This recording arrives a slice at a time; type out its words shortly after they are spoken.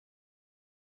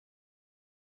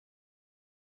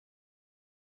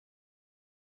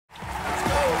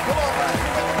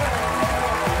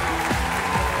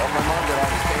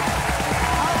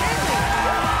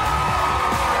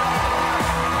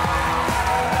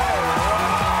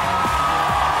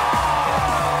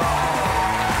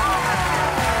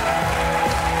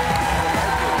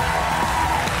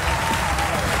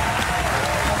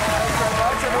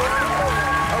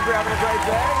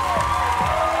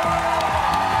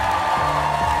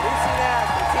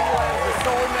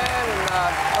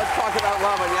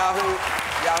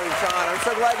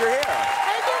so glad you're here.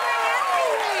 Thank you for having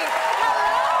me. Hello.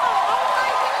 Oh, my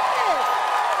goodness.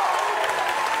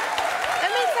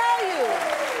 Let me tell you,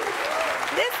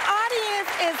 this audience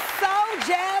is so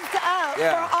jazzed up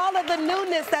for all of the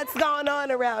newness that's going on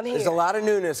around here. There's a lot of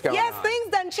newness going on. Yes, things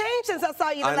done changed since I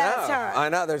saw you the last time. I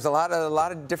know. There's a lot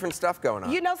of different stuff going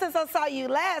on. You know, since I saw you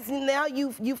last, now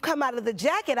you've come out of the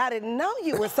jacket. I didn't know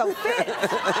you were so fit.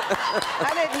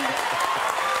 I didn't.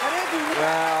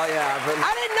 Well, yeah, but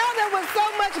I didn't know there was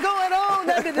so much going on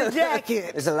under the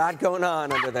jacket. There's a lot going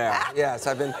on under there. Yes,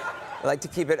 I like to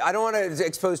keep it. I don't want to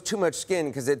expose too much skin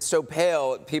because it's so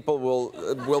pale. People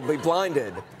will be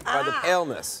blinded by the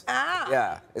paleness.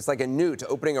 Yeah, it's like a newt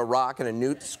opening a rock, and a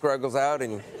newt struggles out,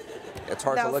 and it's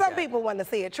hard to look at. Some people want to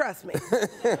see it. Trust me.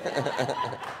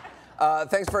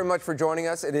 Thanks very much for joining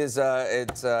us. We're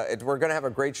going to have a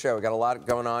great show. We got a lot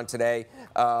going on today.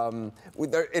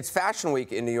 It's Fashion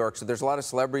Week in New York, so there's a lot of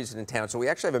celebrities in town. So we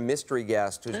actually have a mystery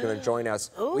guest who's going to join us.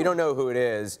 Ooh. We don't know who it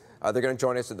is. They're going to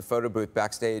join us at the photo booth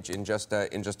backstage in just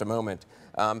a moment.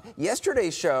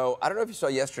 Yesterday's show, I don't know if you saw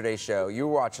yesterday's show. You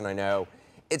were watching, I know.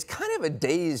 It's kind of a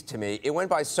daze to me. It went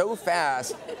by so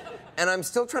fast, and I'm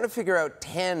still trying to figure out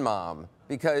Tan Mom,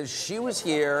 because she was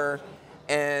here,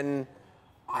 and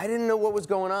I didn't know what was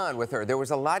going on with her. There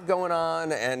was a lot going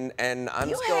on, and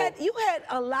You had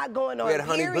a lot going on. We had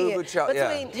Honey Boo Boo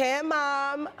between Tan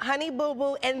Mom, Honey Boo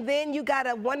Boo, and then you got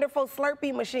a wonderful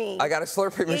Slurpee machine. I got a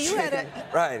Slurpee machine.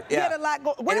 Right. You had a lot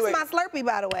going. Where's my Slurpee,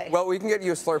 by the way? Well, we can get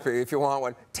you a Slurpee if you want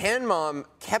one. Tan Mom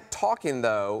kept talking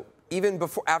though, even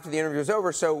after the interview was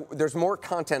over. So there's more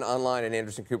content online at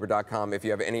andersoncooper.com if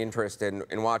you have any interest in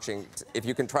watching. If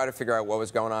you can try to figure out what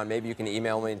was going on, maybe you can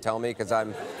email me and tell me, because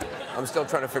I'm still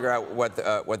trying to figure out what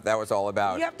that was all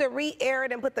about. You have to re-air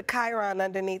it and put the chyron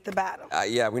underneath the bottom.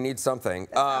 Yeah, we need something.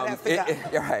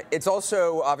 Right. It's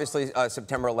also obviously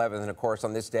September 11th, and of course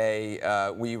on this day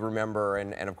we remember,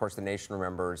 and of course the nation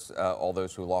remembers all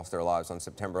those who lost their lives on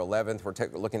September 11th.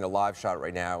 We're looking at a live shot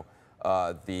right now.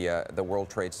 The World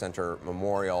Trade Center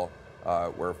Memorial,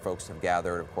 where folks have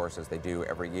gathered, of course, as they do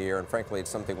every year. And frankly, it's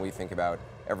something we think about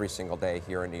every single day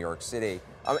here in New York City.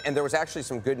 And there was actually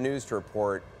some good news to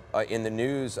report in the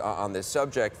news on this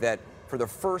subject, that for the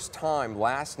first time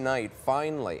last night,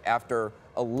 finally, after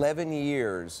 11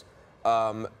 years,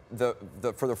 for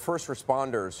the first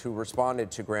responders who responded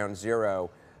to Ground Zero,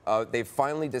 they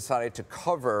finally decided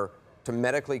to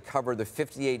medically cover the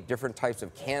 58 different types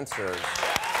of cancers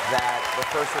that the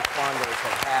first responders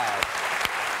have had.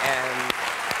 And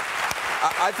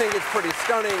I think it's pretty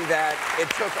stunning that it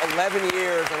took 11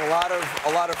 years and a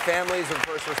lot of families of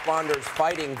first responders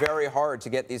fighting very hard to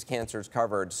get these cancers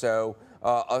covered. So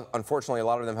unfortunately, a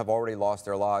lot of them have already lost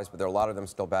their lives, but there are a lot of them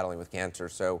still battling with cancer.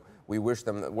 So we wish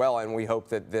them well, and we hope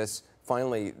that this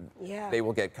finally, they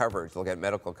will get coverage. They'll get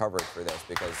medical coverage for this,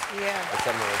 because it's something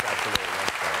that's absolutely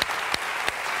necessary.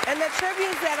 And the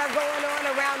tributes that are going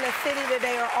on around the city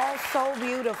today are all so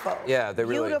beautiful. Yeah, they're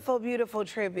really beautiful, beautiful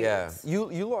tributes. Yeah,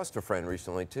 you lost a friend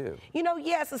recently too. You know,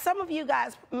 yes. Some of you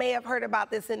guys may have heard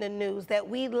about this in the news, that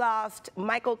we lost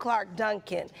Michael Clark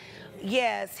Duncan.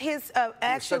 Yes, his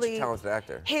actually, such a talented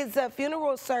actor. His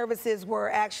funeral services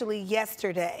were actually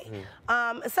yesterday.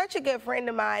 Such a good friend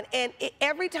of mine, and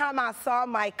every time I saw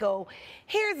Michael,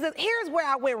 here's where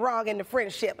I went wrong in the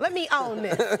friendship. Let me own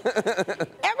this.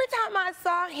 Every time I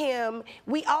saw him,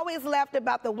 we always laughed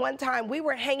about the one time we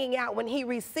were hanging out when he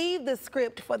received the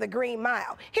script for The Green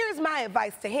Mile. Here's my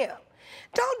advice to him.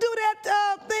 Don't do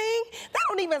that thing. That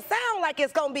don't even sound like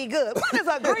it's gonna be good. What is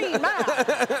a Green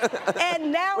Mile?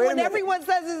 And now when everyone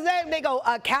says his name, they go,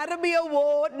 Academy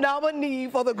Award nominee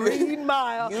for The Green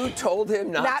Mile. You told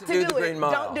him not to do The Green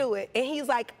Mile. Don't do it. And he's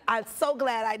like, I'm so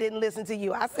glad I didn't listen to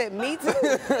you. I said, me too.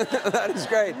 That is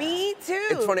great. Me too.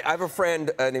 It's funny. I have a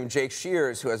friend named Jake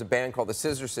Shears who has a band called the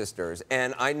Scissor Sisters,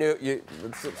 and I knew you.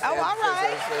 Oh, all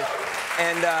right.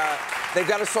 And they've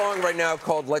got a song right now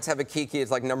called "Let's Have a Kiki."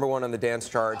 It's like #1 on the dance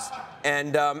charts.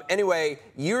 And anyway,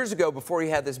 years ago, before he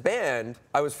had this band,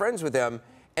 I was friends with him,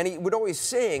 and he would always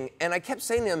sing. And I kept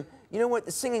saying to him, you know what?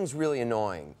 The singing's really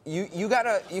annoying. You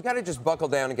gotta just buckle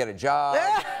down and get a job.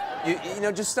 You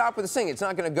know, just stop with the singing. It's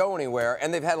not going to go anywhere.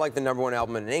 And they've had like the #1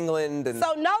 album in England. And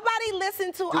so nobody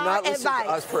listened to our advice. Do not listen to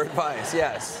us for advice.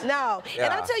 Yes. No. Yeah.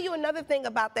 And I'll tell you another thing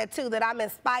about that too that I'm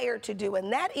inspired to do,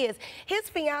 and that is his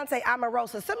fiance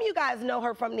Omarosa. Some of you guys know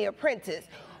her from The Apprentice.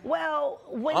 Well,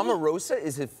 when Omarosa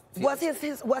is was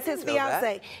his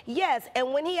fiance. Yes,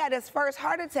 and when he had his first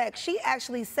heart attack, she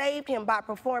actually saved him by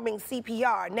performing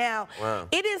CPR. Now,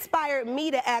 it inspired me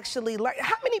to actually learn.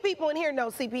 How many people in here know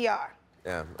CPR?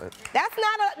 Yeah. That's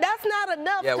not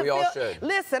enough. Yeah, to we all should.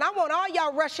 Listen, I want all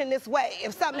y'all rushing this way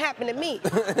if something happened to me.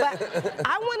 But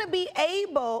I want to be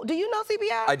able. Do you know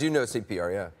CPR? I do know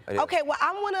CPR. Yeah. I do. Okay. Well,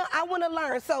 I wanna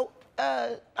learn. So.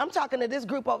 I'm talking to this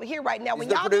group over here right now. When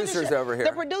the producers over here.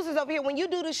 The producers over here. When you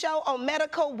do the show on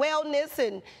medical wellness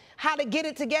and how to get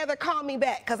it together, call me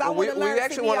back because I want to learn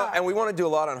CPR. And we want to do a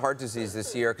lot on heart disease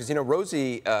this year because, you know,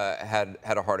 Rosie had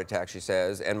a heart attack, she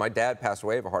says, and my dad passed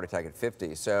away of a heart attack at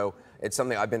 50. So it's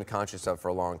something I've been conscious of for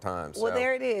a long time. Well, so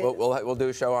there it is. We'll do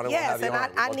a show on it. Yes, we'll have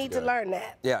and you on. I need to learn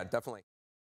that. Yeah, definitely.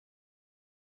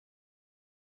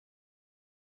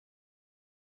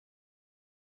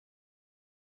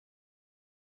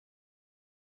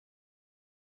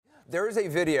 There is a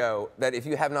video that if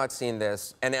you have not seen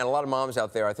this, and a lot of moms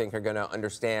out there I think are going to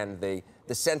understand the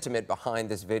sentiment behind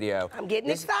this video. I'm getting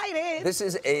excited. This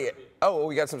is a, oh,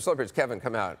 we got some Slurpees. Kevin,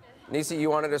 come out. Niecy, you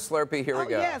wanted a Slurpee? Here we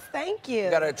go. Yes, thank you.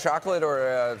 You got a chocolate or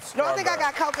a No, I think I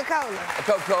got Coca-Cola. A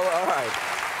Coca-Cola, all right.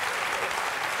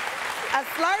 A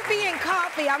Slurpee and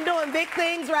coffee. I'm doing big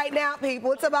things right now,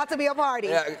 people. It's about to be a party.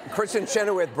 Yeah, Kristen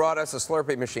Chenoweth brought us a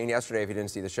Slurpee machine yesterday if you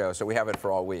didn't see the show, so we have it for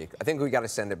all week. I think we got to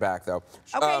send it back, though.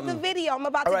 Okay, the video. I'm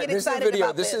about to get excited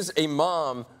about this. This is a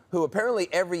mom who apparently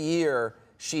every year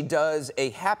she does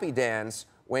a happy dance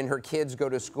when her kids go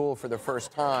to school for the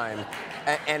first time.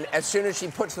 And as soon as she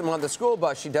puts them on the school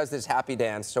bus, she does this happy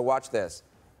dance. So watch this.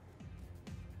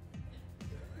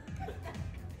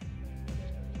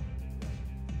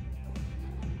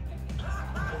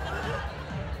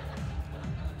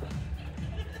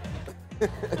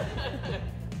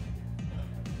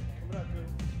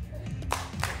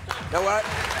 Now what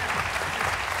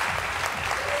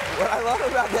I love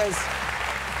about this,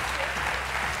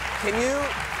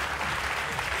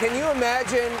 can you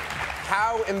imagine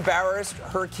how embarrassed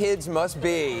her kids must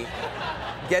be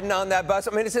getting on that bus?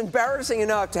 I mean, it's embarrassing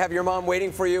enough to have your mom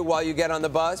waiting for you while you get on the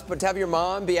bus, but to have your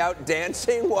mom be out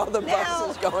dancing while the bus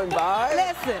is going by?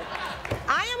 Listen.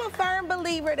 I am a firm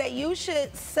believer that you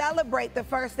should celebrate the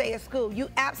first day of school. You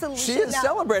absolutely should. She is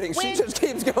celebrating. She just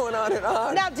keeps going on and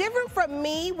on. Now, different from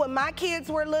me, when my kids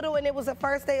were little and it was the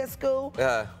first day of school,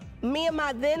 me and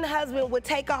my then husband would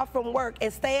take off from work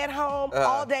and stay at home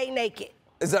all day naked.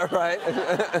 Is that right?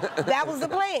 That was the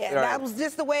plan. Right. That was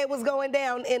just the way it was going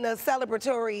down in a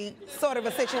celebratory sort of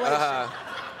a situation.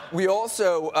 We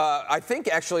also, I think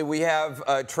actually we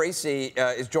have Tracy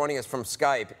is joining us from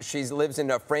Skype. She lives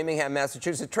in Framingham,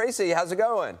 Massachusetts. Tracy, how's it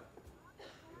going?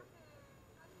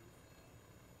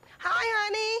 Hi,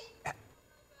 honey.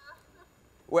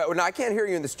 Well, no, I can't hear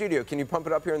you in the studio. Can you pump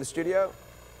it up here in the studio?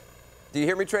 Do you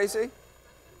hear me, Tracy?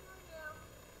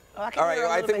 Oh, all right,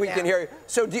 I think we can hear you.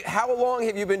 So how long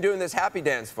have you been doing this happy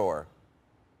dance for?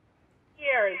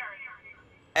 Years.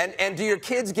 And do your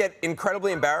kids get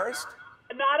incredibly embarrassed?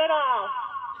 Not at all.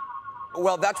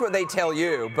 Well, that's what they tell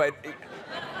you, but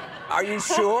are you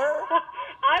sure?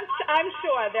 I'm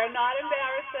sure. They're not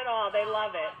embarrassed at all. They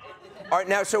love it. All right,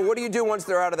 now, so what do you do once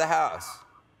they're out of the house?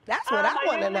 That's what I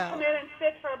want to know. I come in and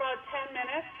sit for about 10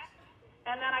 minutes,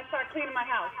 and then I start cleaning my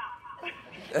house.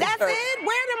 That's it?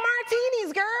 Where the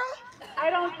martinis, girl? I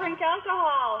don't drink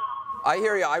alcohol. I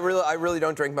hear you. I really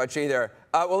don't drink much either.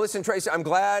 Well, listen, Tracy, I'm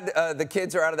glad the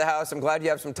kids are out of the house. I'm glad you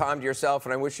have some time to yourself,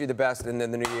 and I wish you the best in the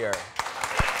new year.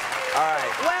 All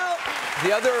right. Well,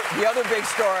 the other big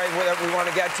story that we want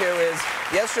to get to is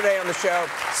yesterday on the show,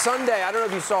 Sunday. I don't know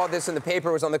if you saw this in the paper.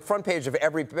 It was on the front page of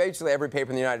basically every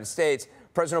paper in the United States.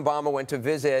 President Obama went to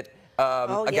visit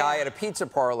a guy at a pizza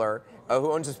parlor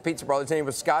who owns this pizza parlor. His name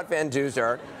was Scott Van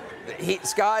Duzer.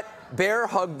 Scott bear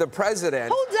hugged the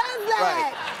president. Who does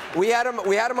that? Right. We had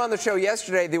him on the show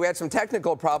yesterday. We had some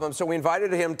technical problems, so we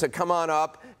invited him to come on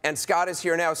up, and Scott is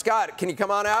here now. Scott, can you come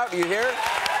on out? Are you here?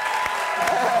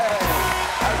 Hey.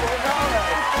 How's it going?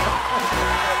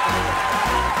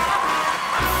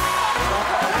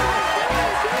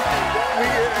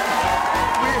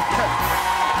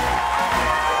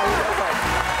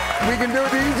 We can do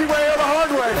it the easy way or the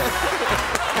hard way.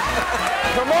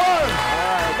 Come on.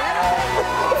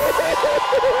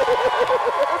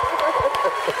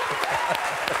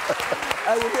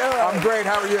 How you doing? I'm great.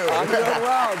 How are you? I'm doing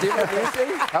well. Do you know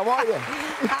Niecy? How are you?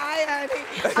 Hi, honey.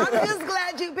 I'm just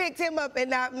glad you picked him up and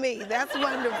not me. That's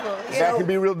wonderful. That can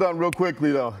be done real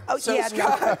quickly, though. Oh, So, yeah,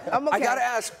 Scott, I'm okay. I got to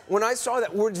ask, when I saw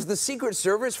that, was the Secret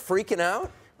Service freaking out?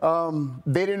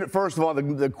 They didn't. First of all,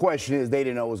 the question is they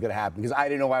didn't know what was going to happen because I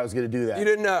didn't know I was going to do that. You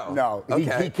didn't know? No.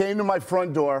 Okay. He came to my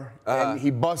front door and he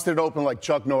busted it open like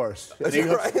Chuck Norris. And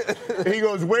he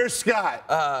goes, "Where's Scott?"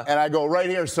 And I go, "Right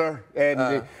here, sir."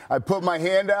 And I put my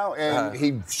hand out and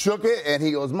he shook it and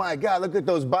he goes, "My God, look at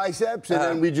those biceps!" And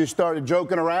then we just started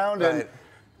joking around and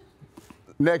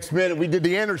Next minute, we did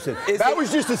the Anderson. That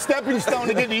was just a stepping stone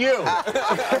to get to you.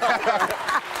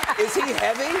 Is he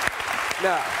heavy?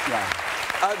 No.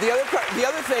 The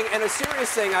other thing, and a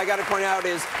serious thing I got to point out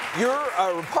is you're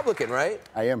a Republican, right?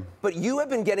 I am. But you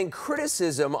have been getting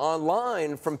criticism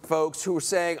online from folks who are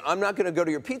saying, I'm not going to go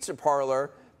to your pizza parlor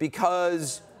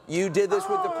because you did this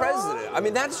with the president. I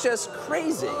mean, that's just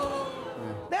crazy.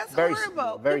 That's Very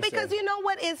horrible. very because sad. you know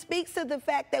what? It speaks to the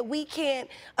fact that we can't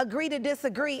agree to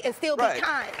disagree and still be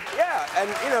kind. Yeah, and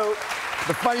you know.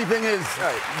 The funny thing is,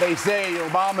 they say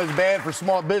Obama's bad for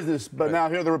small business, but now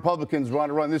here the Republicans want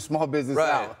to run this small business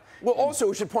out. Well, also,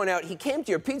 we should point out, he came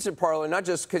to your pizza parlor not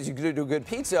just because you do good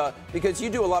pizza, because you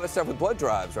do a lot of stuff with blood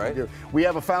drives, right? We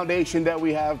have a foundation that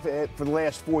we have for the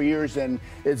last 4 years, and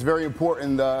it's very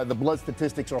important. The blood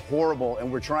statistics are horrible,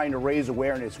 and we're trying to raise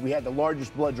awareness. We had the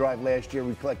largest blood drive last year.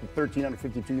 We collected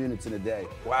 1,352 units in a day.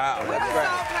 Wow, that's great.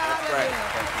 That's great.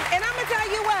 And I'm going to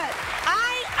tell you what,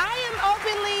 I am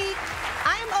openly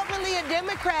a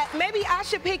Democrat. Maybe I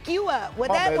should pick you up. Would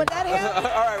that help? All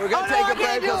right, we're going to take a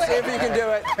break. We'll see if you can do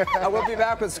it. We'll be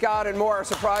back with Scott and more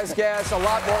surprise guests, a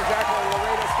lot more. Jacqueline and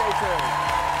Lorena, stay tuned.